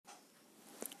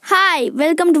Hi,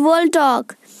 welcome to World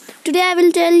Talk. Today I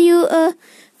will tell you a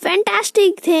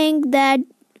fantastic thing that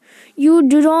you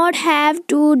do not have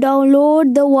to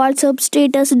download the WhatsApp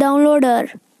status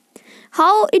downloader.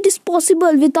 How it is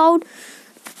possible without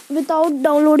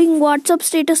downloading WhatsApp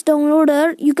status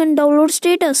downloader, you can download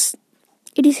status.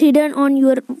 It is hidden on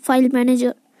your file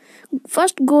manager.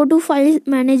 First go to file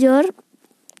manager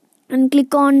and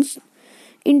click on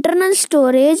internal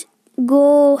storage.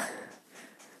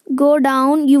 Go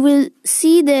down, you will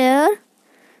see there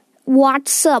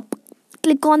WhatsApp.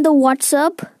 Click on the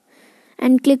WhatsApp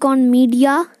and click on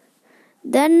media.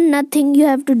 Then nothing you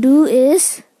have to do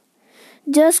is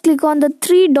just click on the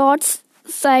three dots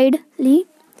sidely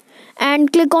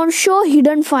and click on show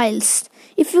hidden files.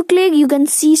 If you click, you can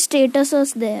see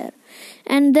statuses there,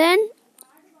 and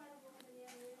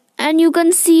you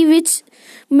can see which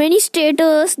many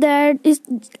status that is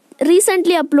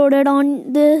recently uploaded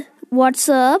on the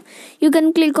WhatsApp. You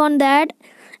can click on that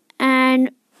and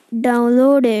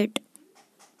download it.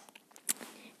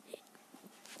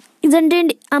 Isn't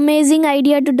it amazing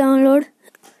idea to download?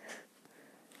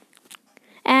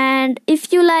 And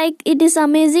if you like, it is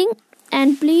amazing.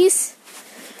 And please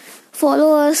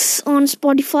follow us on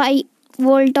Spotify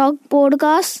World Talk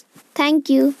podcast. Thank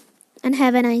you and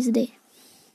have a nice day.